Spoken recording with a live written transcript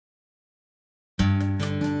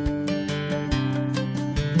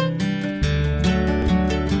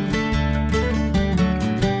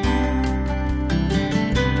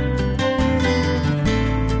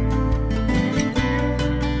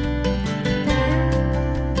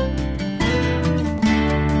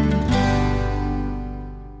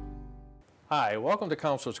Hi, welcome to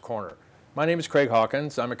Counselor's Corner. My name is Craig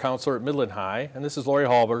Hawkins. I'm a counselor at Midland High, and this is Lori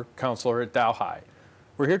Hallberg, counselor at Dow High.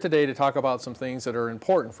 We're here today to talk about some things that are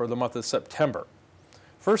important for the month of September.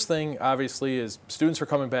 First thing, obviously, is students are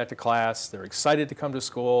coming back to class. They're excited to come to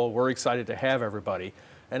school. We're excited to have everybody.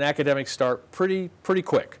 And academics start pretty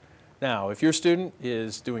quick. Now, if your student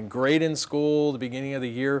is doing great in school the beginning of the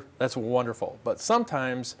year, that's wonderful. But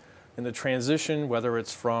sometimes in the transition, whether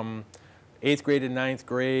it's from 8th grade to 9th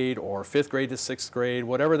grade or 5th grade to 6th grade,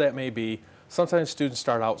 whatever that may be, sometimes students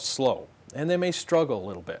start out slow and they may struggle a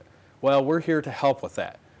little bit. Well, we're here to help with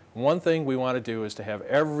that. One thing we want to do is to have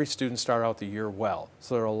every student start out the year well.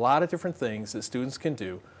 So there are a lot of different things that students can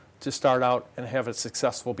do to start out and have a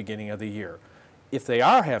successful beginning of the year. If they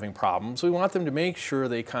are having problems, we want them to make sure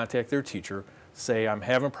they contact their teacher, say, I'm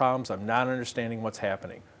having problems, I'm not understanding what's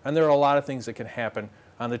happening. And there are a lot of things that can happen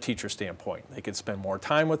on the teacher standpoint. They can spend more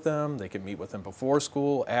time with them, they can meet with them before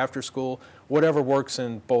school, after school, whatever works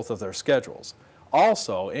in both of their schedules.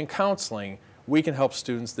 Also, in counseling, we can help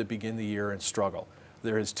students that begin the year and struggle.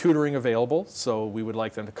 There is tutoring available, so we would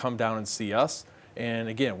like them to come down and see us. And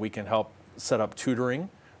again, we can help set up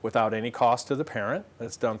tutoring without any cost to the parent.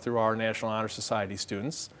 That's done through our National Honor Society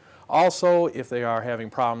students. Also, if they are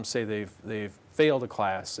having problems, say they've failed a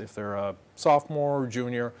class, if they're a sophomore or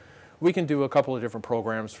junior, we can do a couple of different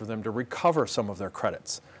programs for them to recover some of their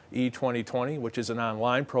credits. E-2020, which is an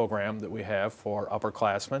online program that we have for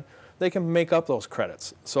upperclassmen, they can make up those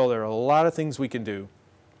credits. So there are a lot of things we can do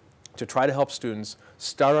to try to help students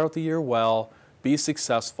start out the year well, be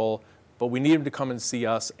successful, but we need them to come and see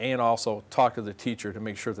us and also talk to the teacher to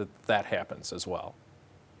make sure that that happens as well.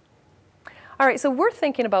 All right, so we're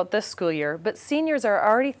thinking about this school year, but seniors are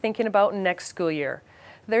already thinking about next school year.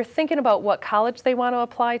 They're thinking about what college they want to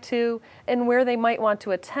apply to and where they might want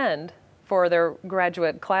to attend for their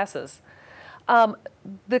graduate classes.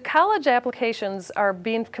 The college applications are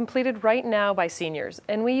being completed right now by seniors,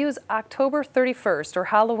 and we use October 31st, or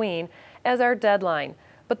Halloween, as our deadline.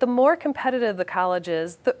 But the more competitive the college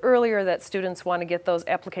is, the earlier that students want to get those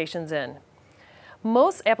applications in.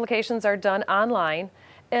 Most applications are done online,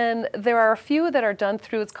 and there are a few that are done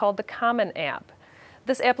through what's called the Common App.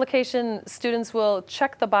 This application, students will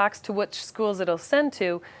check the box to which schools it'll send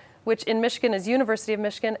to, which in Michigan is University of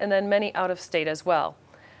Michigan, and then many out of state as well.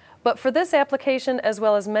 But for this application, as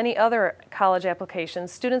well as many other college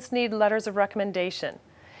applications, students need letters of recommendation.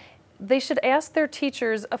 They should ask their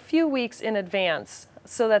teachers a few weeks in advance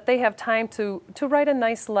so that they have time to write a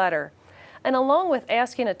nice letter. And along with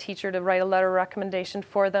asking a teacher to write a letter of recommendation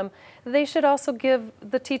for them, they should also give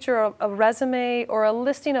the teacher a resume or a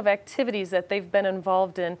listing of activities that they've been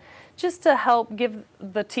involved in, just to help give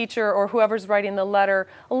the teacher or whoever's writing the letter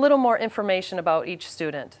a little more information about each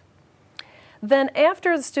student. Then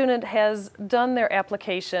after the student has done their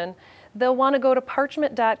application, they'll want to go to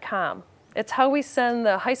parchment.com. It's how we send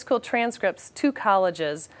the high school transcripts to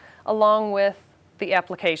colleges along with the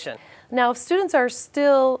application. Now, if students are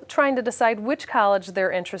still trying to decide which college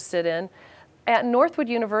they're interested in, at Northwood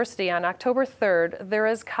University on October 3rd, there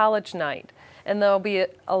is college night. And there'll be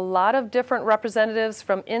a lot of different representatives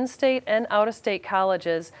from in-state and out-of-state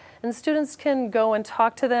colleges. And students can go and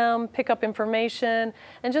talk to them, pick up information,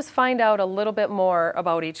 and just find out a little bit more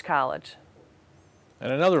about each college.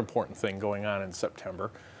 And another important thing going on in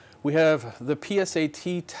September, we have the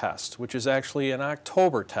PSAT test, which is actually an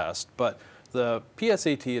October test, but the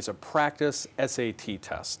PSAT is a practice SAT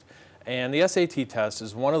test. And the SAT test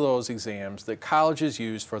is one of those exams that colleges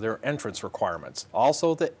use for their entrance requirements.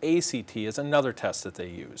 Also, the ACT is another test that they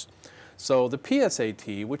use. So the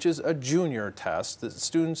PSAT, which is a junior test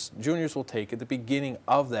that juniors will take at the beginning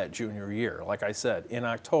of that junior year, like I said, in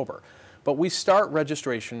October. But we start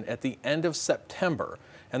registration at the end of September,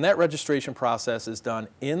 and that registration process is done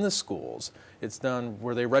in the schools. It's done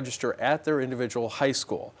where they register at their individual high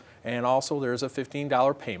school. And also there's a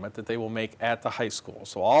 $15 payment that they will make at the high school.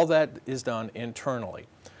 So all that is done internally.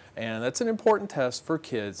 And that's an important test for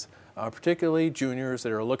kids, particularly juniors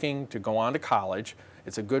that are looking to go on to college.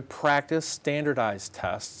 It's a good practice, standardized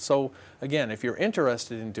test. So again, if you're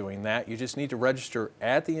interested in doing that, you just need to register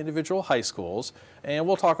at the individual high schools. And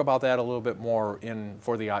we'll talk about that a little bit more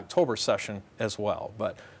for the October session as well.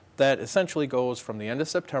 But that essentially goes from the end of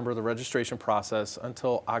September, the registration process,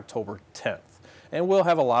 until October 10th. And we'll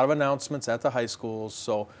have a lot of announcements at the high schools,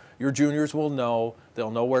 so your juniors will know,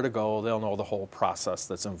 they'll know where to go, they'll know the whole process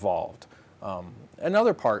that's involved.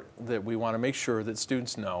 Another part that we want to make sure that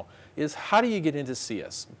students know is, how do you get in to see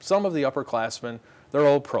us? Some of the upperclassmen, they're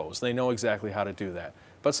old pros, they know exactly how to do that.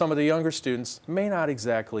 But some of the younger students may not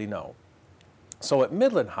exactly know. So at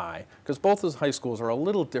Midland High, because both those high schools are a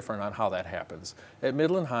little different on how that happens, at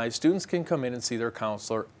Midland High, students can come in and see their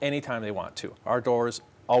counselor anytime they want to. Our door is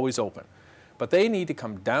always open. But they need to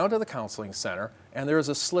come down to the counseling center, and there is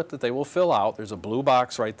a slip that they will fill out. There's a blue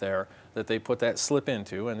box right there that they put that slip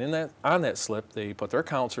into, and on that slip they put their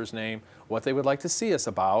counselor's name, what they would like to see us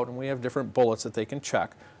about, and we have different bullets that they can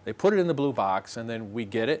check. They put it in the blue box, and then we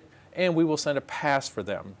get it, and we will send a pass for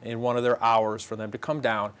them in one of their hours for them to come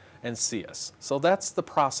down and see us. So that's the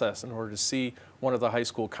process in order to see one of the high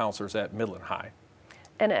school counselors at Midland High.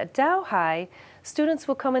 And at Dow High, students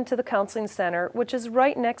will come into the counseling center, which is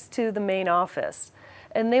right next to the main office.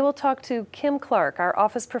 And they will talk to Kim Clark, our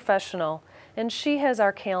office professional, and she has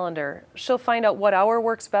our calendar. She'll find out what hour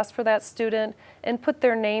works best for that student and put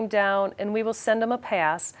their name down, and we will send them a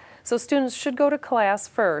pass. So students should go to class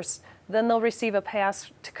first, then they'll receive a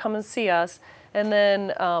pass to come and see us, and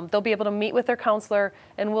then they'll be able to meet with their counselor,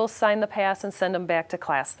 and we'll sign the pass and send them back to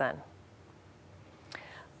class then.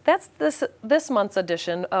 That's this month's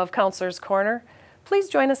edition of Counselor's Corner. Please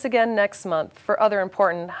join us again next month for other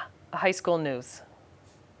important high school news.